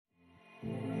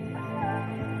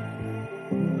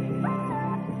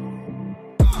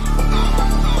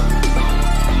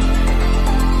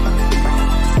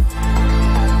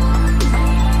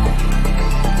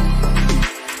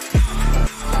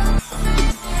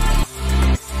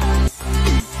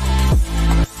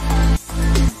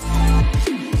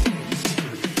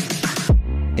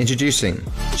Introducing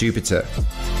Jupiter,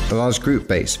 a large group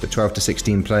base for 12 to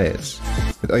 16 players,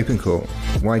 with open core,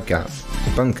 wide gap,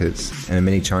 bunkers and a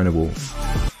mini China wall.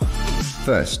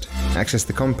 First, access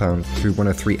the compound through one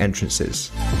of 3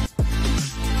 entrances.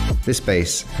 This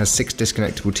base has 6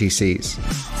 disconnectable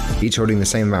TCs, each holding the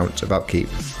same amount of upkeep.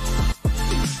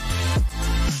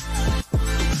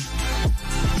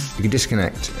 You can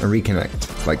disconnect and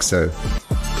reconnect, like so.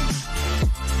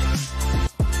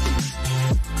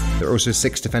 There are also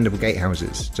 6 defendable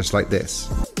gatehouses, just like this,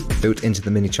 built into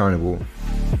the mini China wall,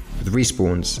 with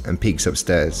respawns and peaks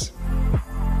upstairs.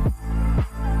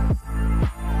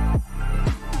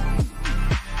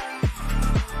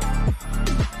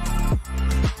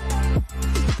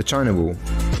 The China wall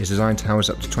is designed to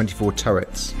house up to 24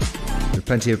 turrets, with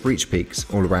plenty of breach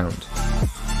peaks all around.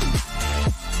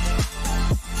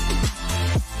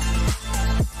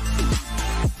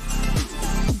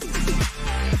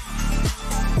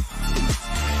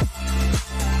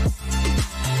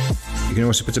 You can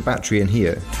also put a battery in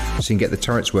here, so you can get the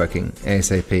turrets working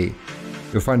ASAP.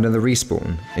 You'll find another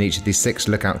respawn in each of these 6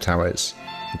 lookout towers,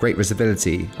 with great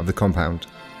visibility of the compound.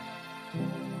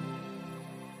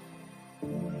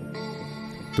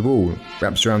 The wall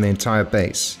wraps around the entire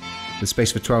base, with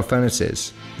space for 12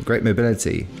 furnaces and great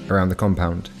mobility around the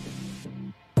compound.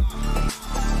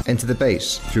 Enter the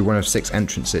base through one of 6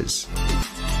 entrances.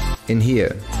 In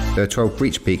here, there are 12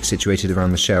 breach peaks situated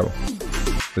around the shell,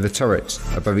 with a turret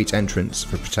above each entrance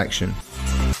for protection.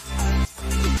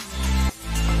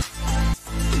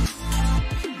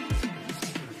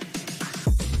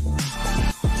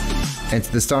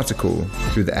 Enter the starter core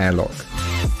through the airlock.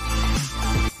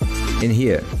 In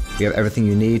here, we have everything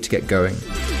you need to get going.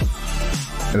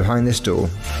 And behind this door,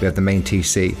 we have the main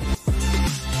TC,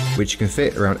 which can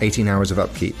fit around 18 hours of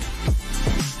upkeep.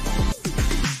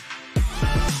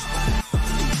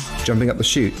 Jumping up the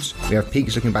chute, we have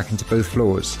peaks looking back into both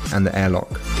floors and the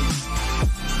airlock.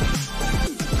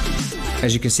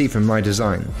 As you can see from my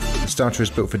design, the starter is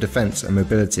built for defense and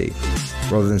mobility,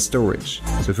 rather than storage,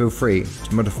 so feel free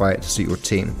to modify it to suit your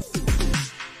team.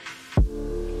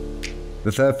 The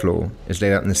 3rd floor is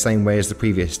laid out in the same way as the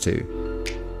previous 2,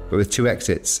 but with 2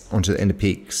 exits onto the inner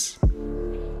peaks.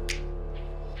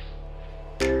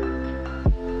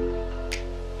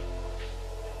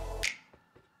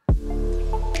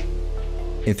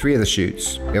 In 3 of the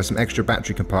chutes, we have some extra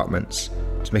battery compartments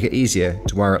to make it easier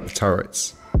to wire up the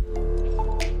turrets.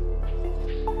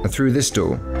 And through this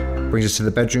door brings us to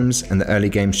the bedrooms and the early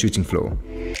game shooting floor,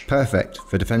 perfect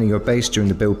for defending your base during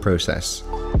the build process.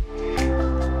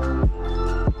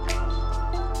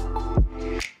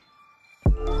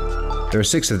 There are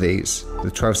 6 of these,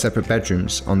 with 12 separate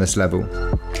bedrooms on this level.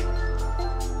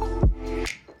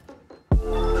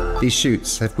 These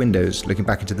chutes have windows looking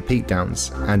back into the peak downs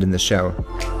and in the shell.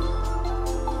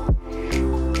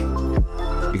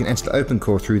 You can enter the open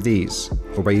core through these,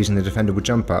 or by using the defendable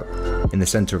jump up in the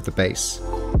centre of the base.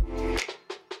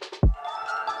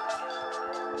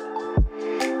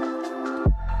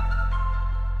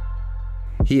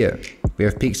 Here, we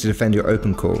have peaks to defend your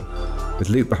open core, with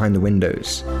loot behind the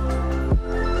windows.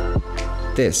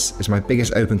 This is my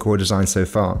biggest open core design so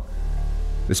far,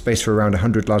 with space for around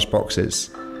 100 large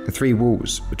boxes, and 3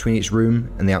 walls between each room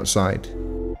and the outside.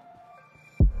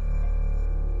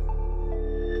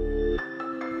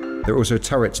 There are also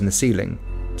turrets in the ceiling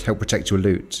to help protect your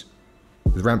loot,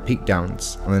 with ramp peak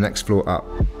downs on the next floor up.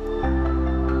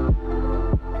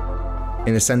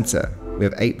 In the centre, we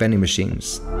have 8 vending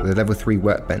machines with a level 3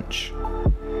 workbench.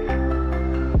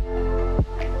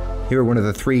 Here are one of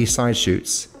the 3 side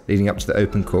chutes leading up to the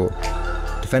open core,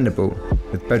 defendable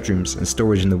with bedrooms and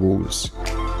storage in the walls.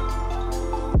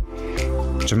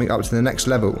 Jumping up to the next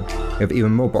level, we have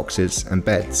even more boxes and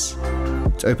beds.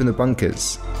 To open the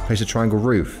bunkers, place a triangle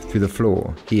roof through the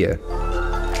floor here.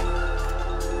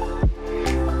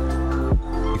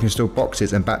 You can store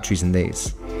boxes and batteries in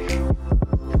these.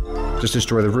 Just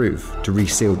destroy the roof to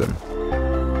reseal them.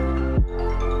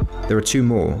 There are 2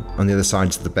 more on the other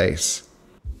sides of the base.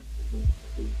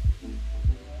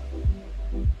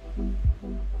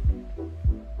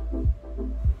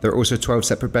 There are also 12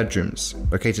 separate bedrooms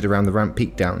located around the ramp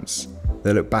peak downs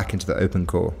that look back into the open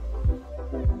core,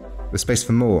 with space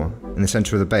for more in the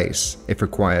centre of the base if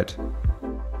required.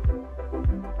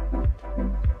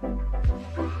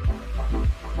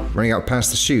 Running out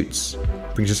past the chutes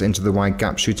brings us into the wide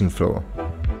gap shooting floor,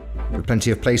 with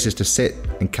plenty of places to sit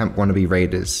and camp wannabe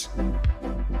raiders.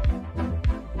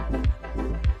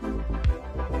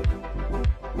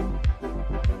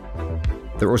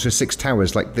 There are also 6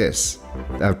 towers like this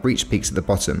that have breach peaks at the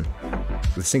bottom,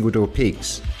 with single door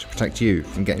peaks to protect you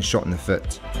from getting shot in the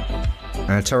foot,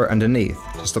 and a turret underneath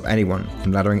to stop anyone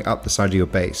from laddering up the side of your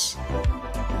base.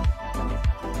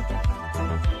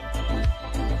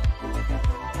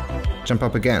 Jump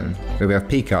up again, where we have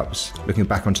peak-ups looking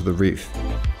back onto the roof.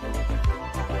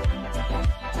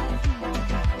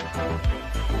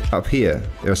 Up here,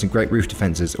 there are some great roof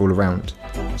defences all around,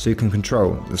 so you can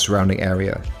control the surrounding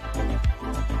area.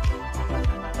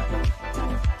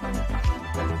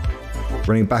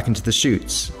 Running back into the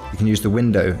chutes, you can use the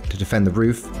window to defend the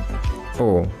roof,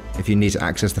 or if you need to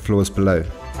access the floors below.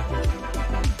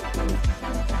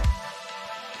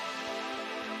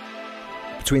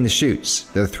 Between the chutes,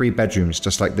 there are 3 bedrooms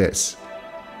just like this.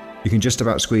 You can just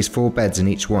about squeeze 4 beds in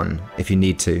each one if you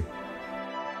need to.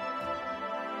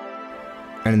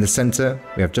 And in the centre,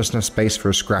 we have just enough space for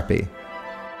a scrappy.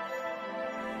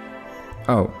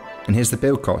 Oh, and here's the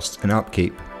build cost and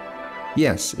upkeep.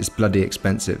 Yes, it's bloody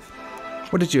expensive.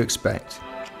 What did you expect?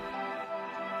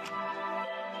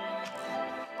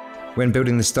 When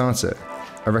building the starter,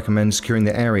 I recommend securing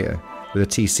the area with a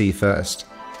TC first.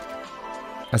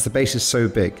 As the base is so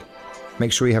big,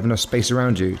 make sure you have enough space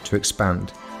around you to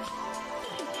expand.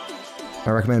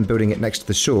 I recommend building it next to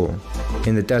the shore,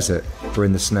 in the desert or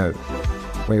in the snow,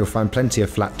 where you'll find plenty of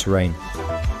flat terrain.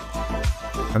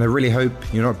 And I really hope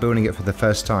you're not building it for the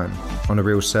first time on a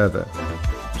real server.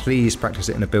 Please practice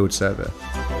it in a build server.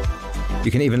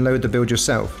 You can even load the build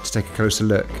yourself to take a closer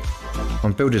look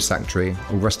on Builder's Sanctuary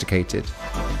or Rusticated.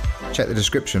 Check the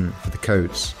description for the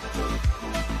codes.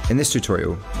 In this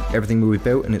tutorial, everything will be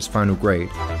built in its final grade,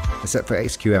 except for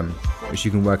XQM, which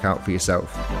you can work out for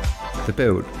yourself. The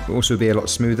build will also be a lot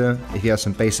smoother if you have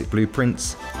some basic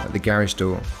blueprints, like the garage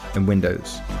door and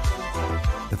windows.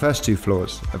 The first 2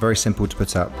 floors are very simple to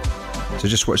put up, so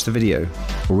just watch the video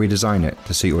or redesign it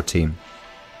to suit your team.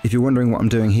 If you're wondering what I'm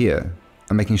doing here,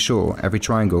 I'm making sure every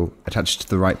triangle attaches to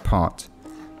the right part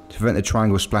to prevent the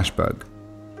triangle splash bug.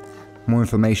 More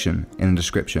information in the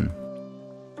description.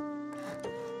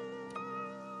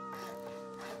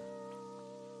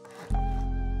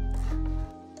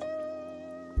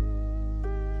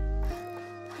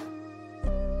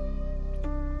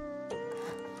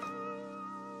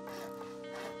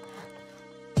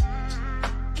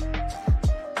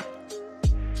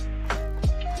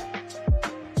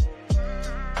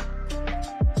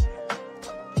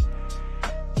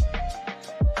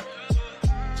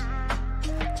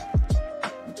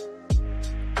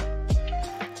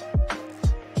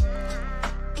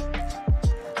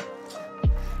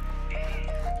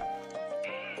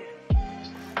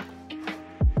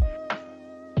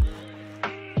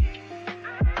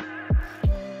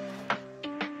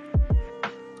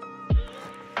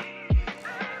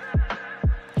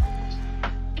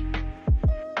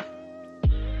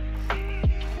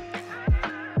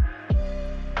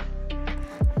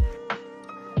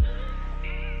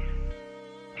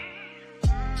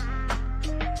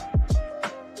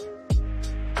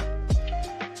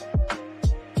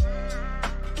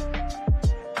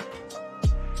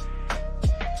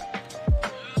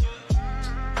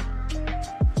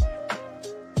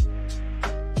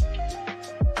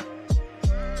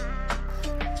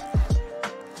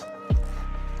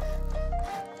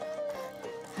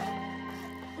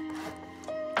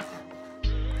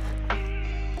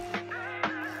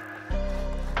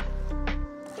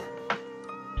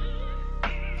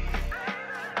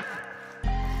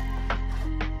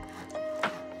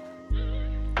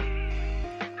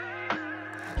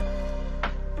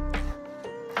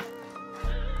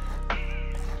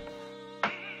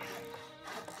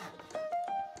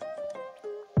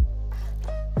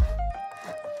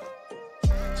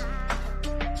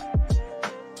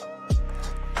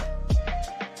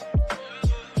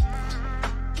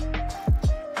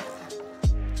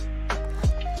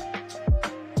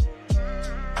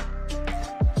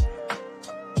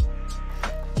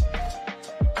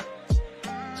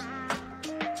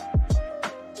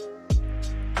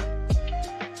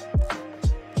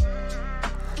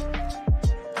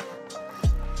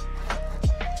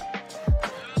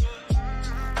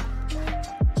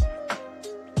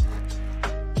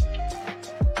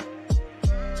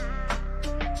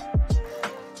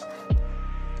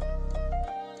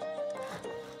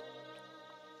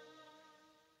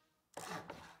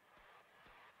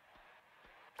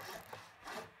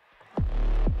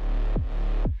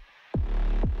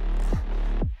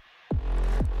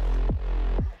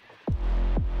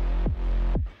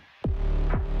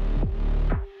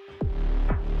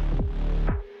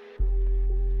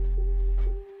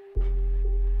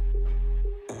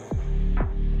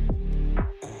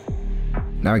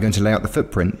 Now we're going to lay out the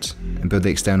footprint and build the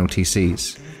external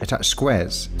TCs. Attach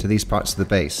squares to these parts of the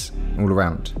base all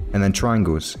around, and then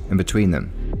triangles in between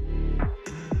them.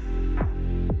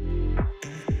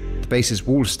 base is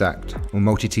wall stacked or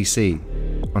multi-TC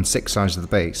on 6 sides of the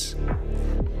base.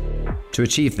 To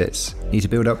achieve this, you need to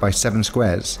build up by 7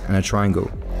 squares and a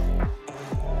triangle.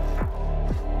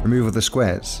 Remove all the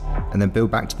squares and then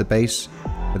build back to the base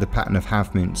with a pattern of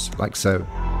half moons, like so.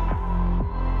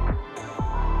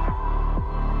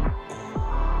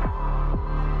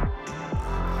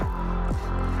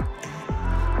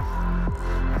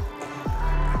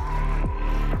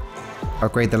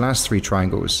 Upgrade the last 3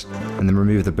 triangles and then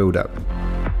remove the build-up.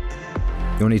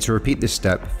 You'll need to repeat this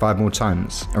step 5 more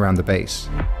times around the base.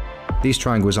 These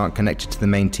triangles aren't connected to the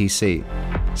main TC,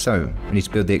 so we need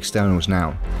to build the externals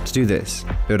now. To do this,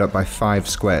 build up by 5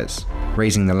 squares,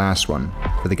 raising the last one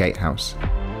for the gatehouse.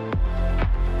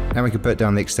 Now we can put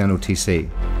down the external TC.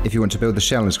 If you want to build the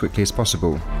shell as quickly as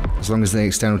possible, as long as the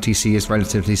external TC is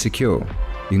relatively secure,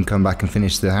 you can come back and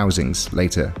finish the housings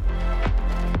later.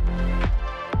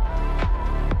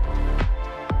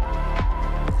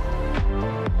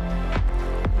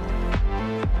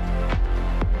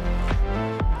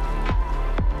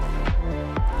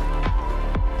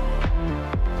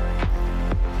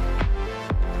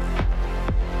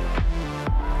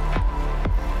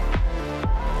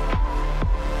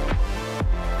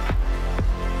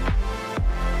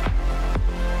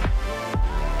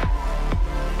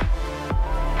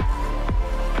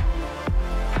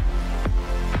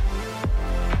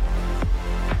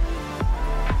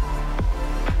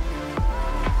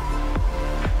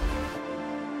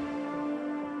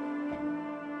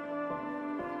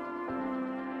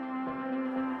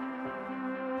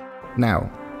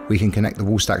 Now, we can connect the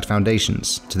wall-stacked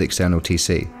foundations to the external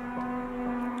TC.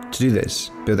 To do this,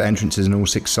 build the entrances on all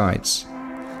 6 sides.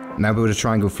 Now build a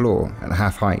triangle floor at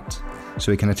half height,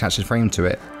 so we can attach a frame to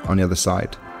it on the other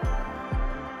side.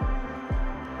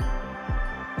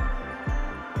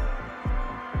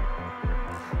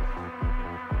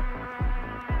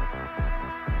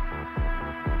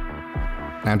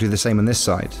 Now do the same on this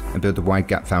side and build the wide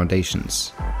gap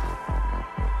foundations.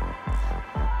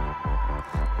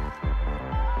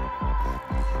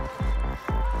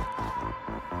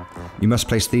 You must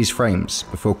place these frames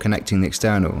before connecting the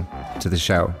external to the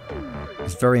shell.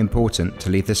 It's very important to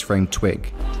leave this frame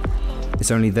twig. It's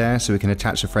only there so we can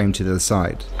attach a frame to the other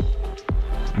side.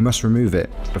 You must remove it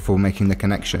before making the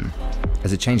connection,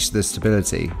 as it changes the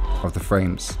stability of the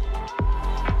frames.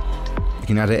 You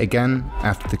can add it again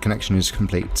after the connection is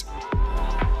complete.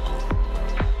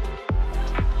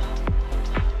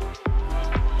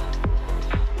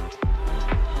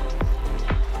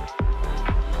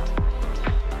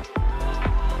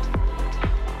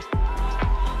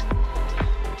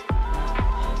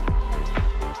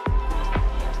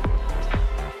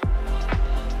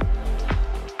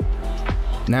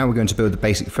 Now we're going to build the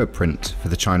basic footprint for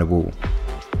the China wall.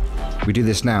 We do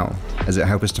this now as it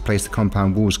helps us to place the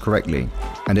compound walls correctly,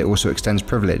 and it also extends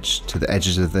privilege to the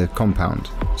edges of the compound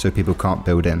so people can't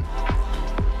build in.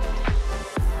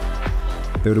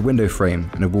 Build a window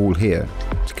frame and a wall here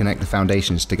to connect the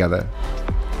foundations together.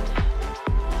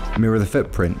 Mirror the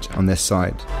footprint on this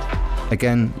side.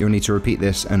 Again, you'll need to repeat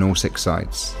this on all 6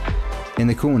 sides. In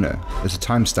the corner, there's a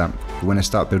timestamp for when I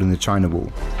start building the China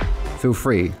wall. Feel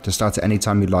free to start at any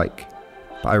time you like,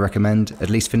 but I recommend at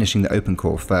least finishing the open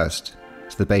core first,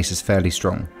 so the base is fairly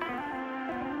strong.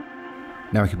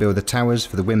 Now we can build the towers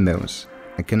for the windmills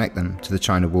and connect them to the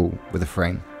China wall with a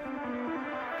frame.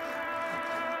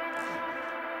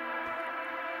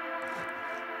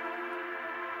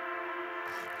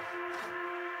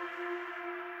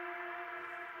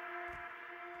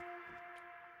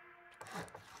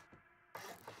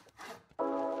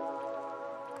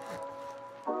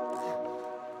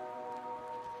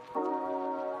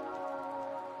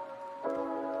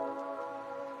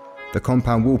 The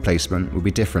compound wall placement will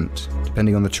be different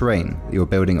depending on the terrain that you're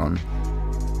building on.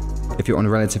 If you're on a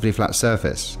relatively flat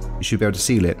surface, you should be able to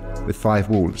seal it with 5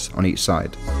 walls on each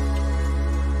side.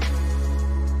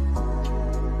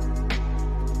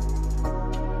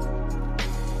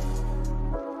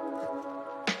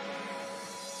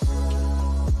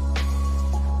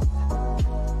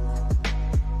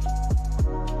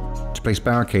 To place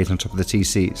barricades on top of the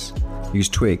TCs, use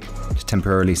twig to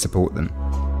temporarily support them.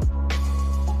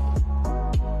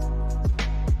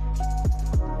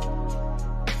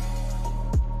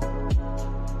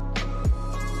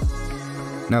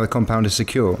 Now the compound is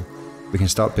secure, we can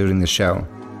start building the shell.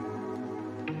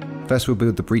 First we'll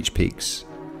build the breach peaks.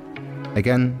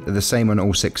 Again, they're the same on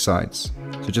all 6 sides,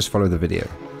 so just follow the video.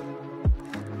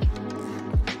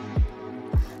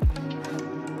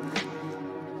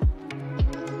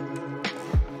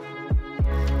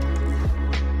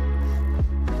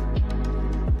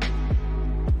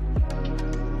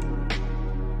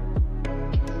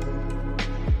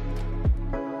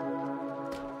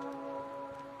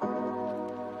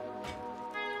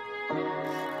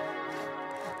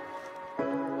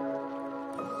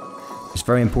 It's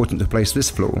very important to place this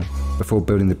floor before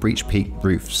building the breach peak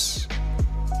roofs.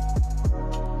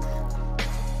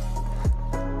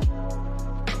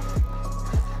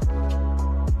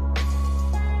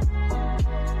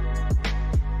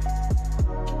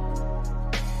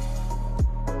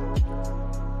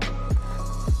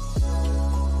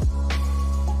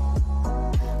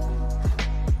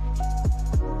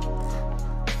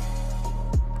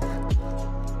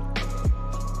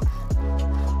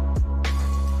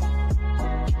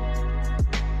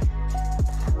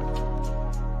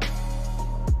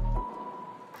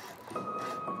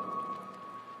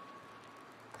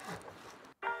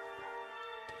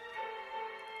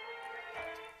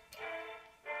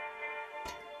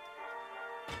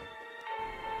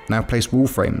 Now place wall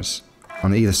frames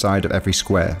on either side of every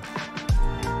square.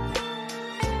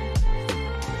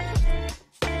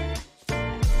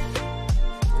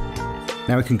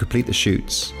 Now we can complete the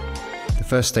chutes. The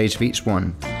first stage of each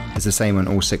one is the same on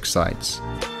all 6 sides,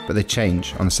 but they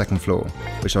change on the second floor,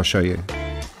 which I'll show you.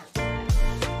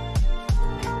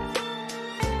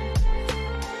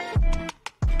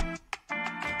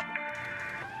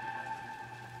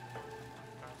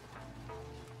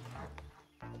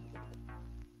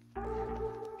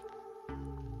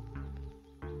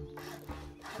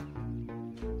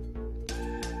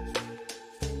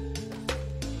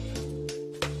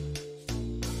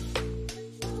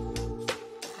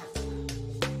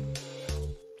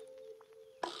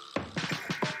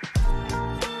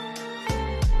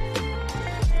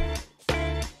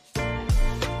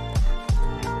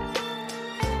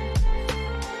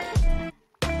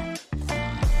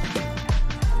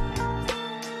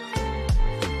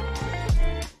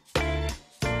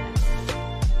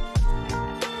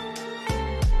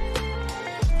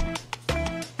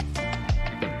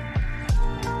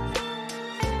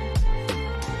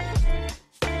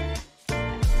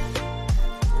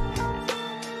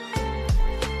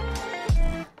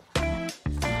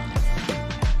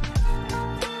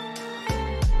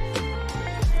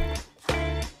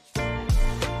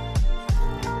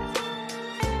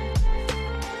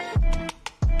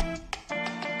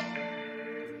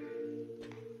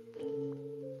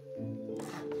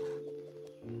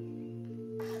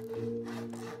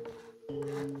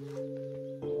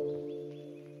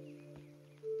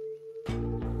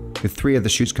 With 3 of the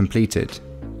chutes completed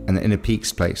and the inner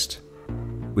peaks placed,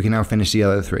 we can now finish the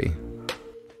other 3.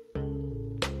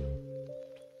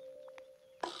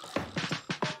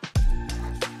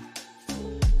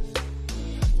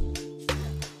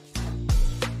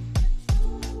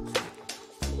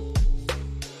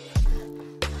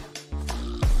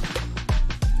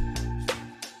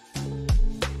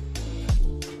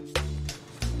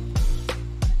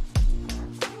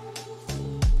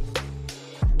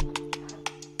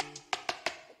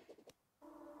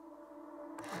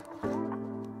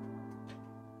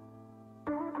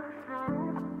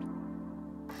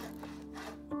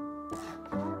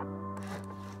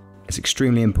 It's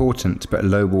extremely important to put a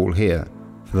low wall here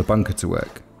for the bunker to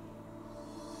work.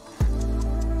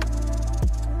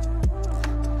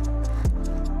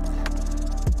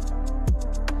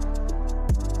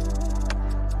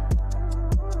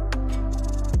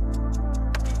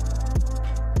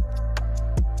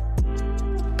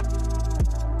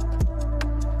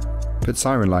 Put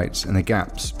siren lights in the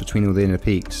gaps between all the inner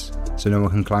peaks so no one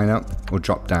can climb up or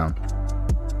drop down.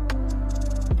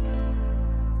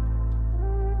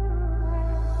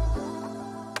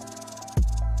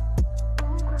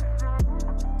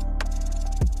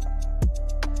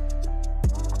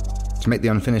 To make the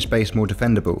unfinished base more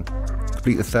defendable,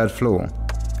 complete the 3rd floor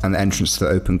and the entrance to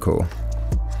the open core.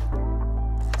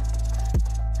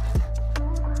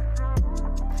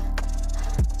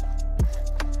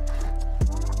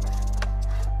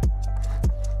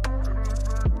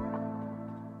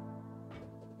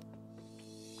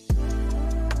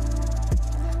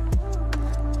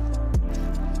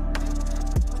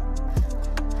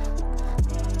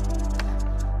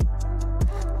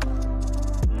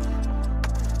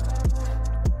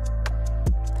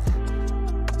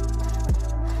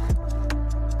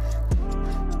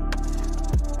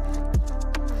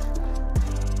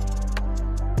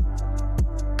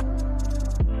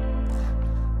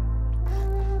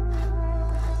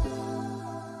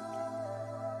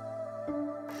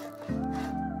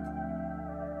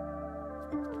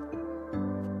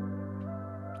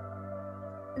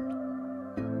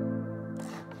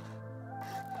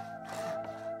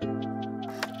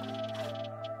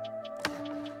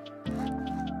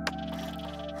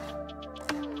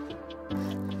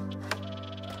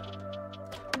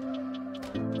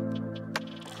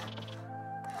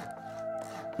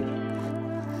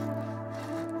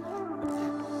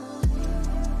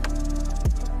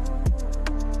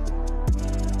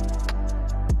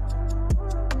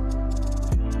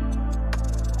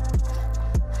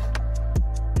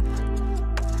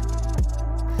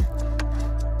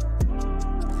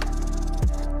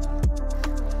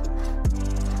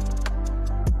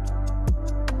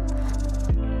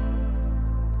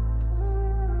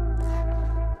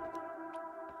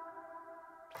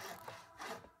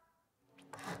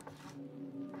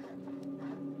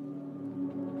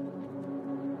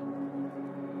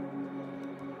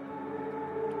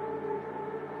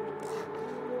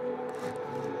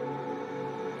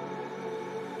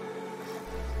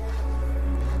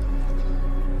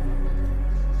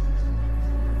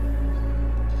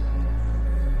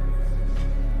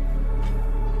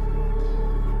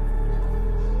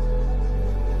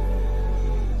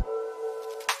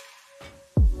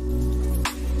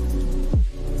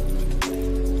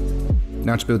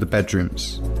 Now to build the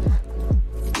bedrooms.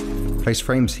 Place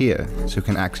frames here so you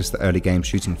can access the early game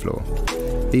shooting floor.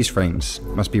 These frames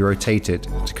must be rotated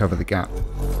to cover the gap.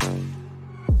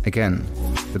 Again,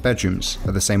 the bedrooms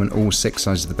are the same on all 6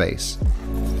 sides of the base,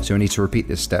 so you'll need to repeat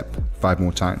this step 5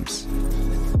 more times.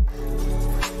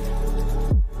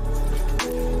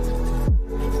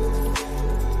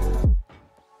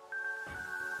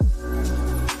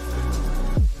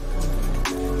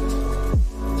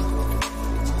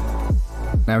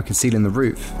 Now we can seal in the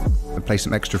roof and place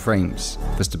some extra frames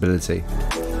for stability.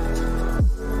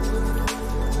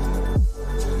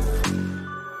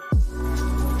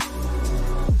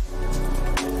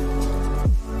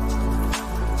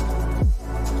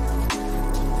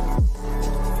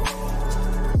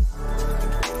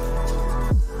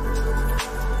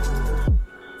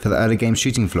 For the early game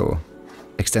shooting floor,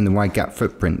 extend the wide gap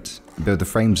footprint and build the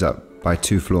frames up by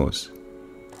 2 floors.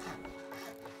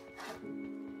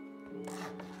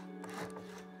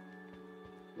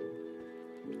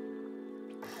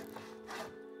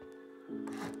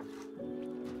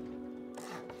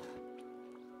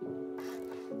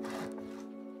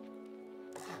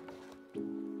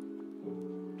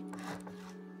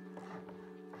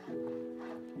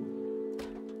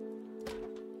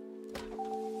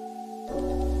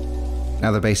 Now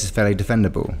the base is fairly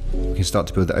defendable, we can start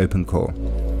to build the open core.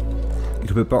 You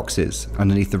can put boxes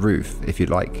underneath the roof if you'd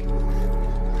like.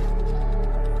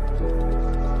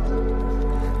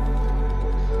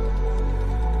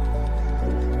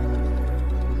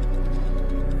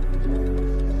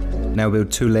 Now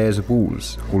build 2 layers of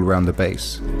walls all around the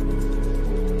base.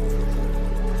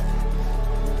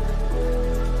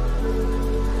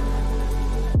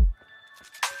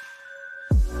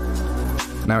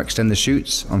 Now extend the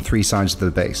chutes on 3 sides of the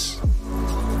base.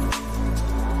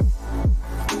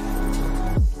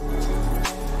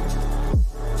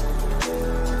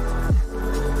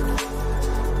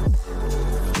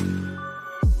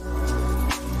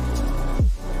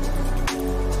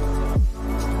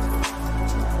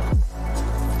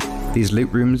 These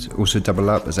loot rooms also double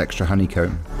up as extra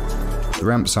honeycomb. The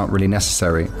ramps aren't really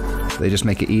necessary, they just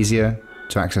make it easier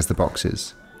to access the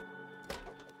boxes.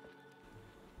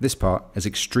 This part is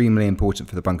extremely important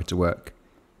for the bunker to work.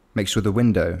 Make sure the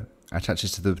window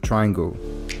attaches to the triangle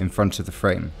in front of the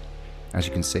frame, as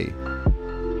you can see.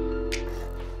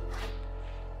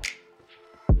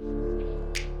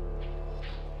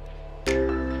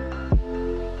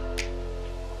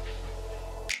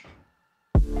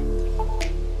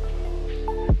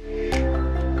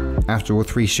 After all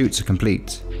 3 chutes are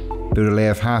complete, build a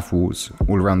layer of half walls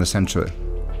all around the centre.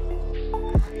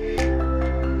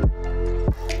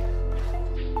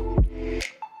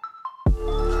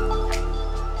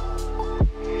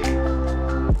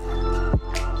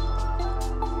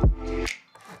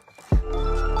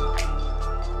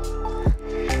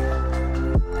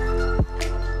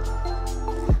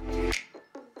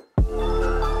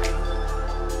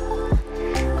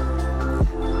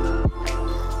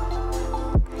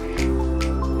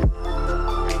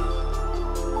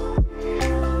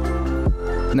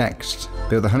 Next,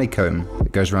 build the honeycomb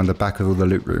that goes around the back of all the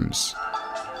loot rooms.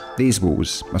 These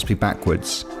walls must be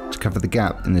backwards to cover the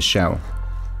gap in the shell.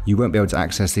 You won't be able to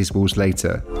access these walls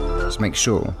later, so make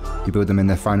sure you build them in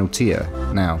their final tier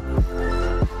now.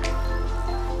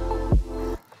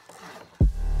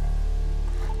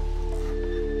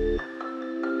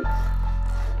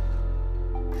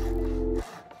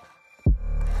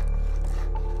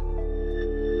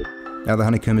 Now the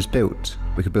honeycomb is built,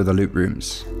 we can build the loot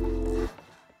rooms.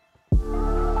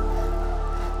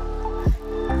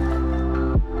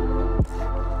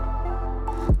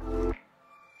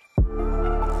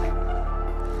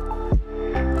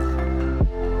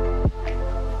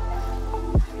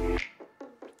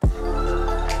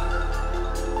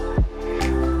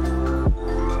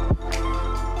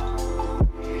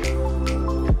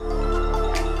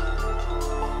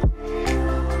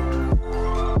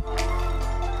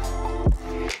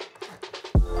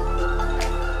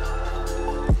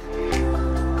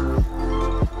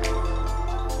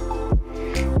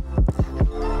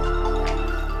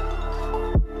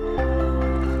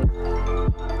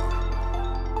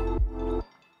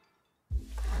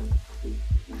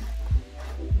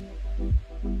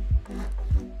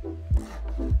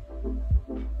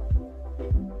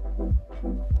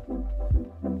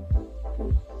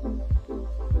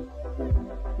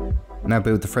 Now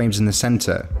build the frames in the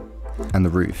centre and the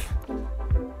roof.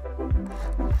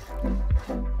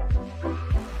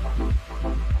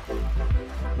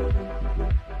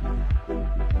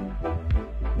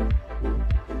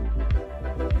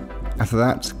 After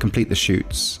that, complete the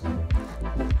chutes.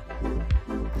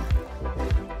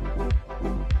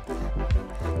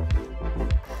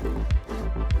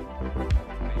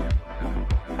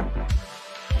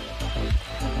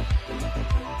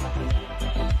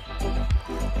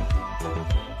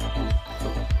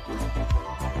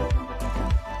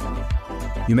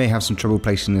 You may have some trouble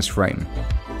placing this frame.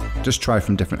 Just try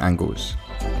from different angles.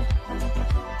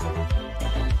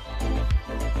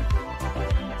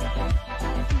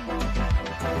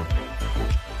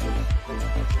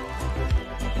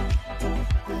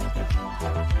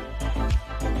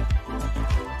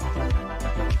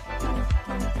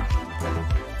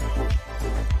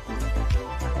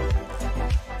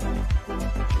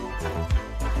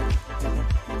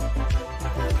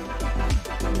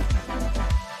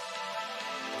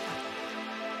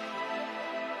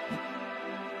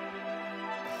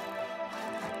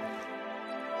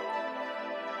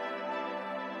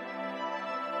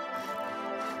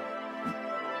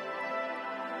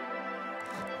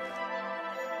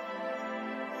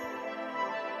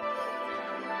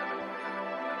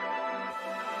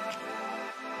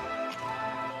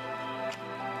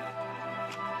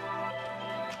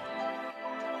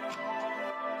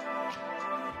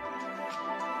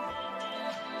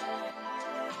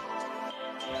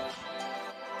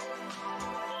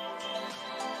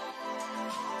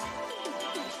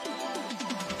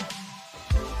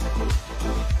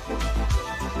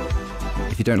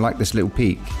 If you don't like this little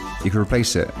peak, you can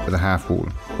replace it with a half wall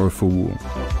or a full wall.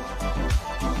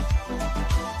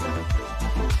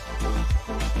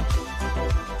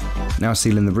 Now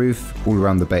sealing the roof all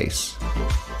around the base.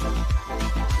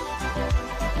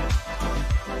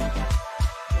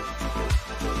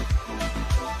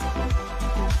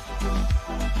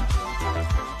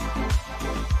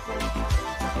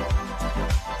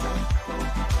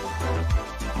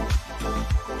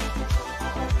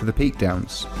 For the peak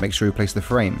downs, make sure you place the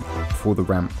frame before the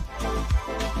ramp.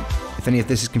 If any of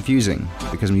this is confusing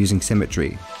because I'm using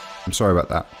symmetry, I'm sorry about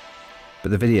that,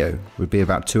 but the video would be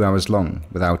about 2 hours long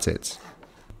without it.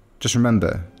 Just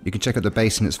remember, you can check out the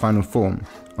base in its final form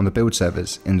on the build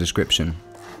servers in the description.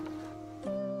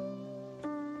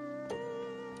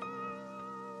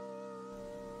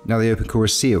 Now the open core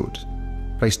is sealed,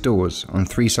 place doors on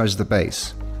 3 sides of the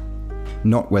base,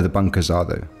 not where the bunkers are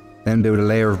though. Then build a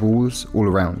layer of walls all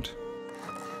around.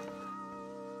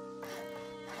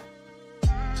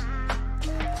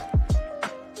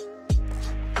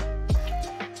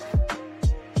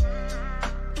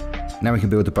 Now we can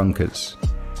build the bunkers.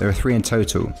 There are 3 in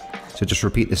total, so just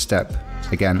repeat this step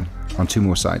again on 2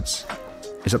 more sides.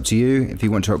 It's up to you if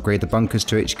you want to upgrade the bunkers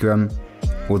to HQM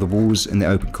or the walls in the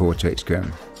open core to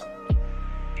HQM.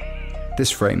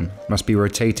 This frame must be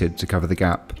rotated to cover the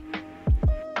gap.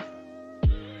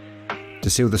 To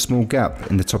seal the small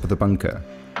gap in the top of the bunker,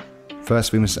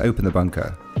 first we must open the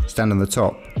bunker, stand on the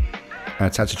top, and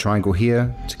attach a triangle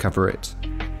here to cover it.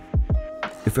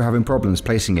 If you're having problems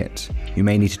placing it, you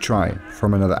may need to try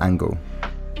from another angle.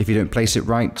 If you don't place it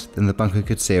right, then the bunker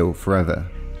could seal forever.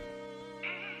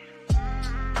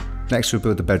 Next we'll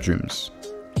build the bedrooms.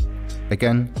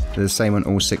 Again, they're the same on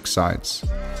all 6 sides,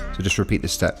 so just repeat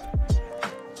this step.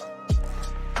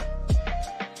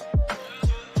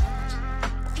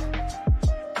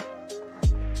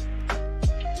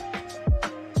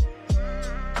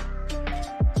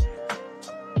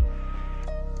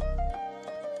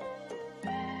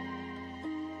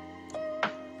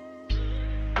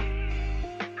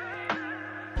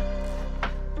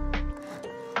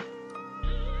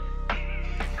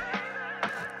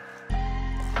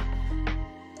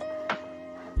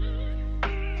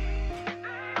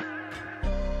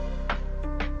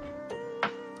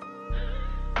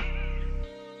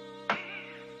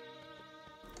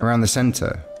 Around the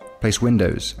centre, place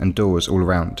windows and doors all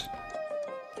around.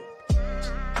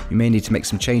 You may need to make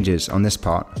some changes on this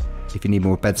part if you need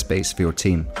more bed space for your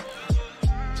team.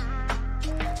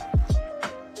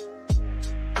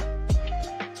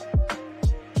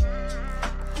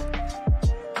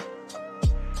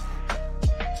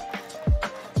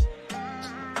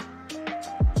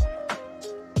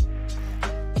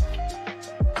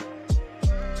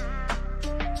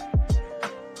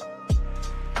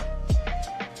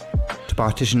 To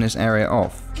partition this area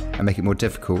off and make it more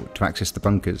difficult to access the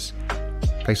bunkers,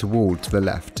 place a wall to the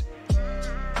left,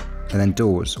 and then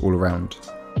doors all around.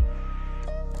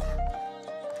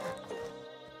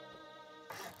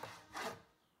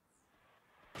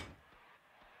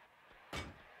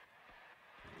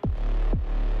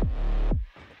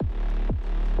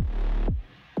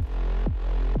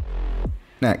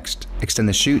 Next, extend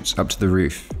the chutes up to the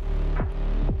roof.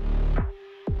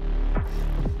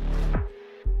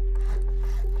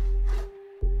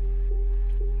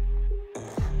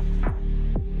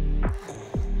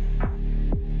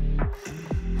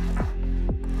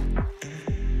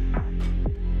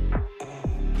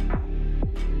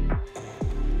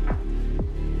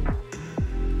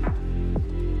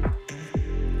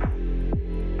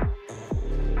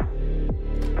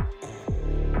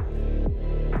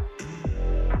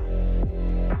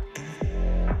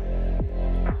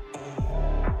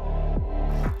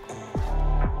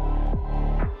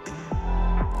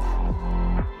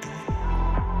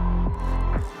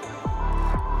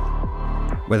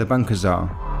 Where the bunkers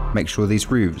are, make sure these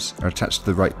roofs are attached to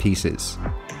the right pieces.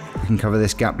 We can cover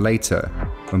this gap later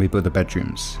when we build the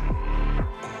bedrooms.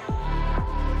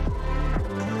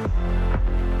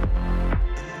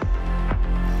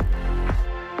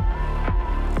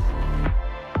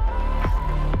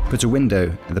 Put a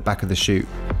window at the back of the chute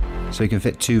so you can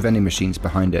fit 2 vending machines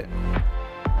behind it.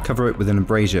 Cover it with an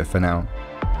embrasure for now.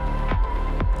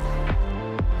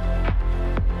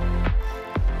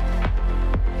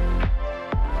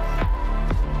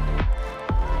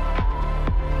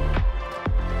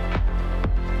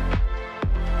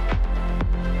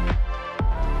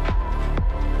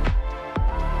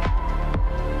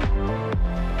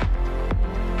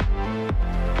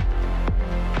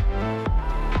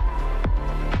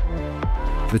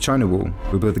 For the China wall,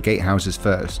 we'll build the gatehouses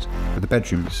first, with the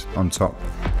bedrooms on top.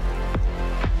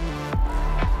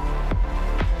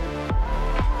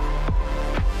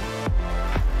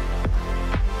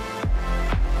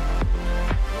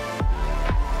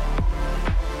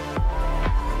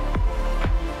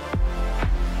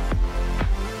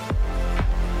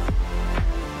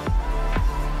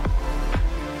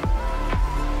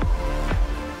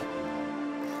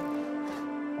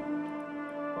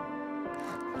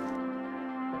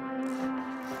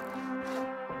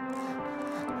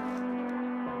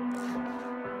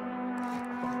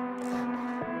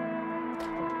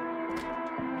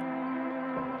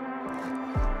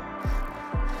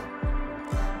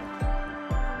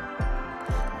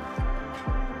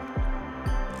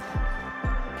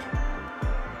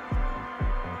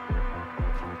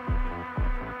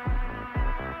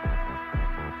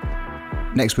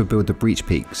 Next we'll build the breach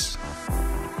peaks,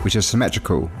 which are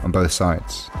symmetrical on both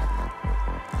sides.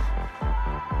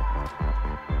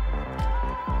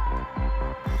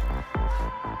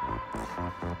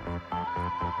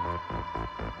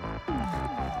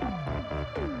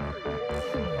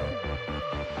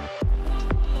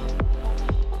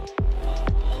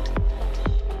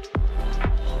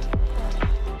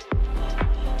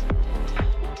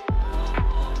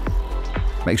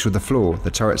 Make sure the floor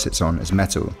the turret sits on is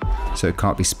metal, so it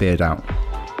can't be speared out.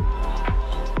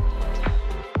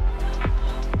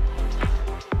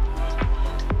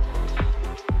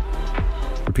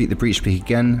 Repeat the breach peak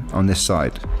again on this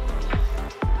side.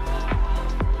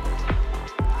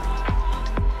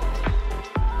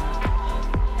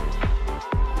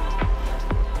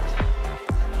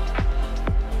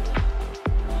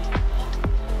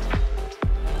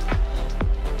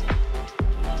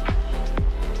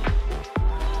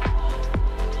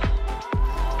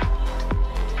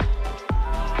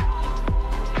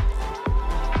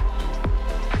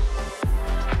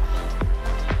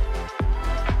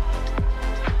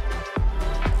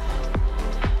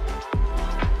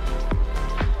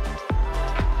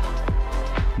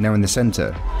 Now in the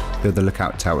centre, build the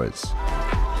lookout towers,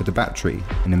 with the battery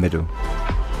in the middle.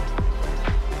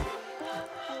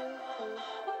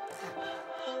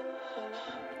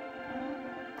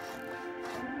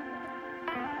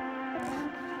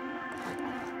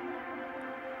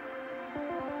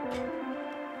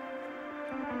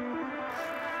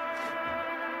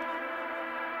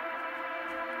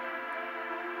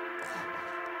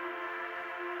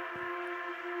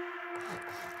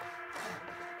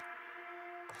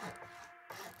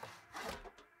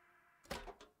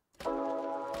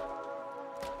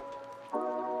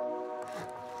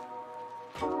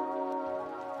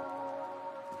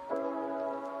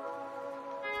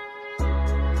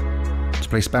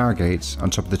 To place barricades on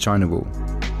top of the China wall,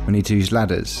 we need to use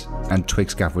ladders and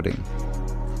twig scaffolding.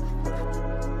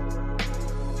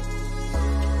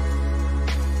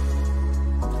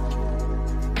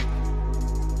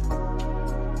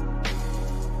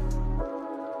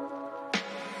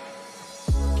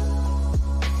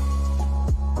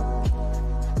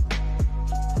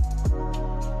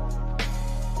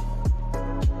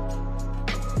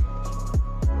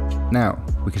 Now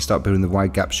we can start building the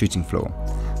wide gap shooting floor.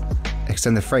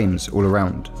 Extend the frames all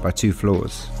around by 2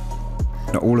 floors.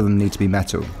 Not all of them need to be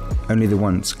metal, only the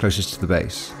ones closest to the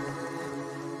base.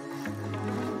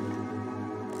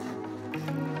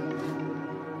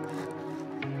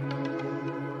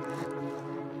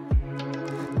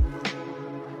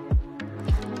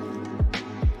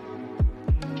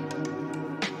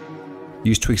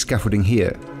 Use twig scaffolding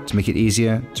here to make it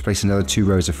easier to place another 2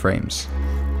 rows of frames.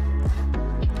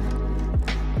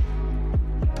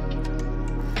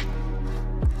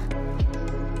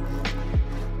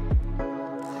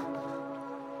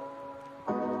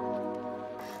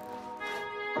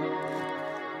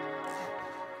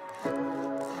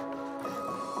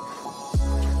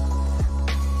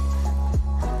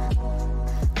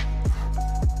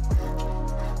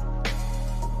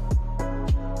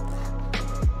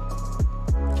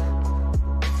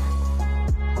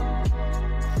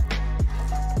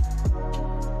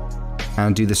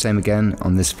 and do the same again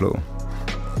on this floor.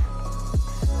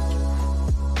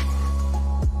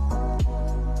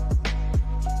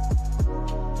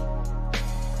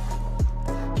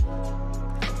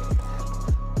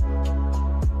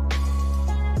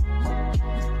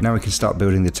 Now we can start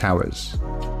building the towers.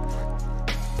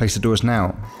 Place the doors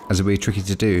now, as it will be tricky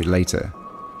to do later.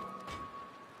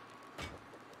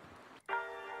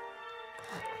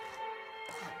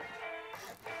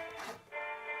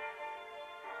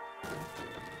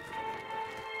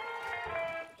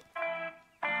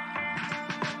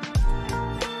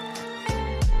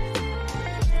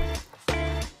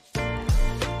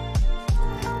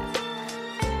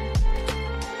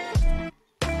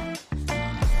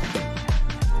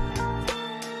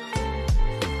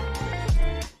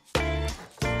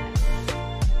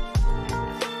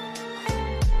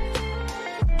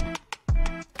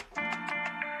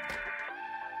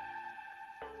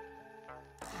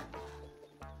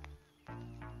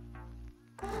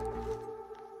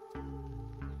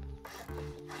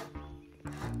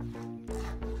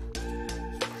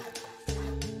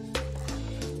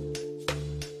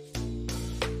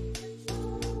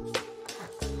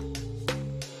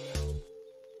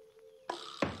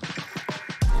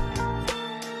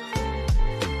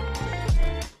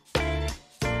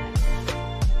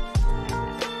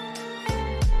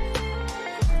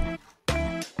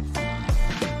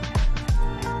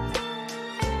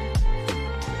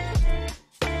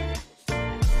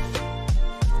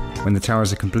 When the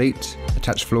towers are complete,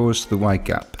 attach floors to the wide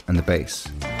gap and the base.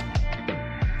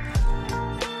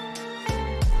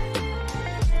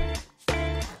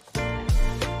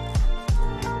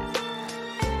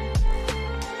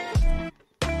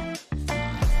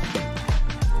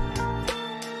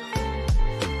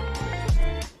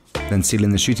 Then seal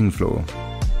in the shooting floor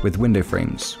with window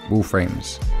frames, wall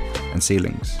frames, and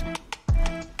ceilings.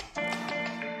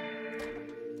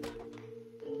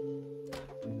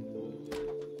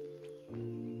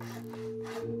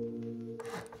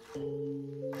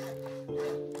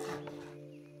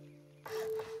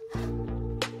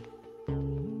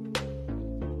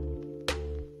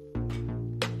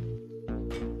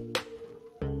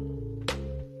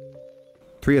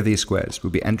 Three of these squares will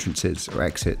be entrances or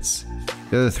exits.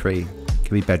 The other three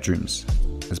can be bedrooms,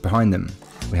 as behind them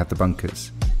we have the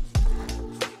bunkers.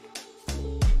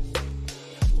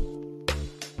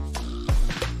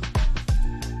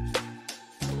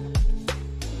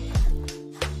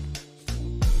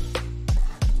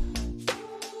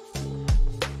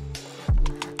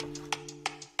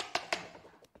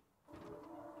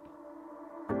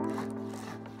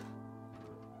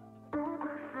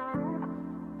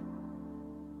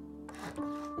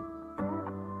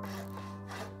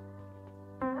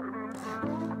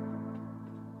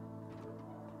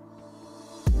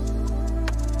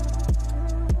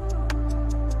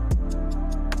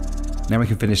 Now we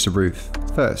can finish the roof.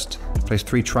 First, place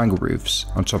 3 triangle roofs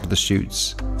on top of the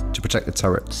chutes to protect the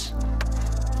turrets.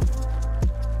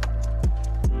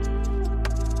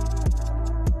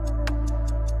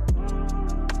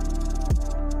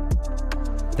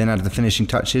 Then add the finishing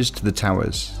touches to the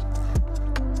towers.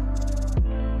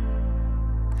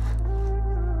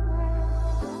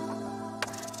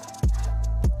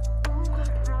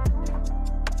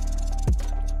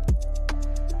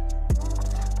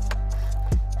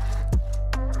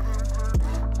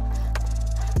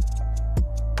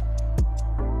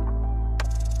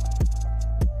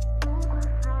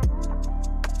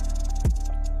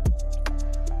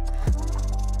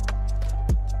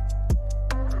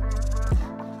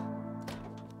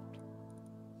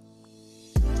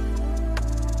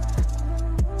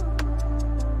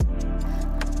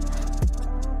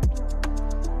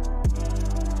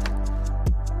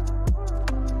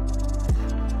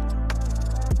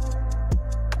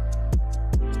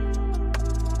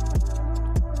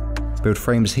 Build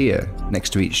frames here next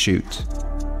to each chute.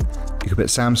 You could put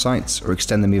SAM sites or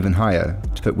extend them even higher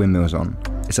to put windmills on.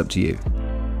 It's up to you.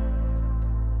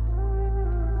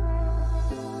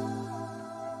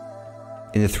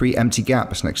 In the 3 empty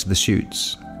gaps next to the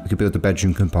chutes, we could build the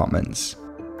bedroom compartments.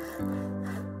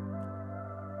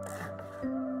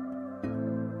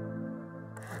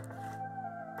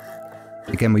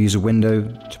 Again, we'll use a window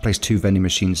to place 2 vending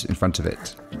machines in front of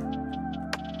it.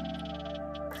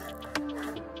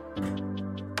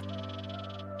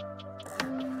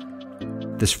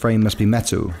 This frame must be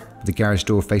metal, with the garage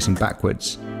door facing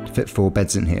backwards, to fit 4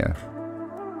 beds in here.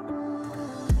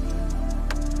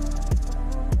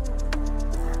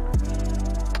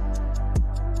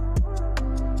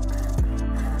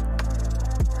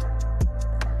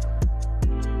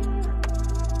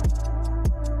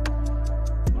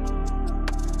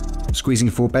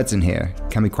 Squeezing 4 beds in here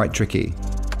can be quite tricky,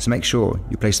 so make sure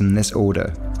you place them in this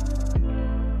order.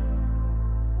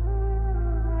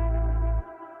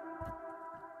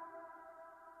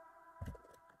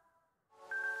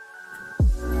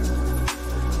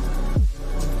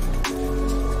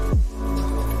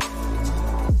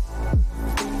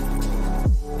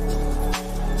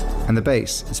 And the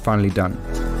base is finally done.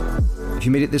 If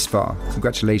you made it this far,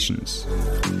 congratulations.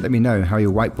 Let me know how your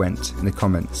wipe went in the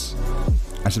comments.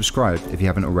 And subscribe if you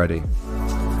haven't already.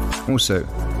 Also,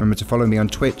 remember to follow me on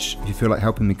Twitch if you feel like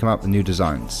helping me come up with new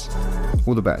designs.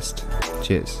 All the best.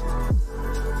 Cheers.